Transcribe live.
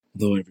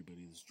Hello,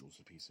 everybody. This is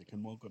Joseph Pesek,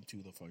 and welcome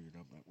to the Fired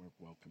Up Network.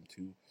 Welcome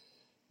to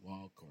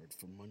Wildcard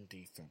for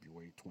Monday,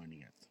 February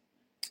 20th.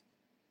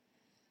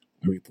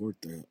 I report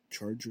the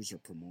Chargers are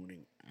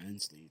promoting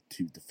Ansley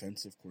to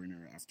defensive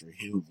coordinator after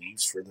Hill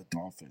leaves for the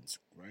Dolphins.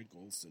 Greg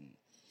Olson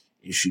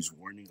issues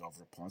warning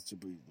over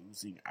possibly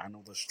losing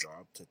analyst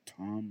job to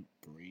Tom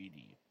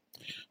Brady.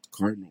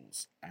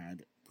 Cardinals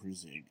add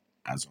Brizig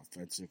as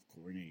offensive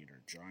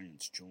coordinator.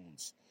 Giants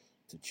Jones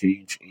to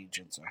change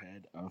agents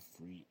ahead of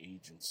free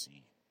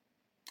agency.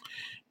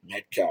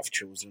 Metcalf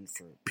chosen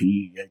for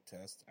PEA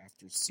test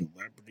after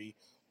celebrity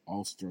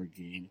All-Star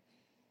game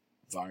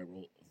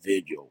viral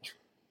video.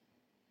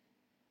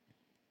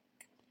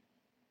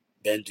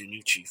 Ben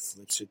DiNucci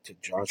flips it to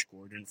Josh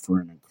Gordon for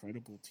an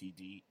incredible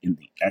TD in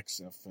the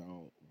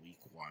XFL Week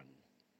 1.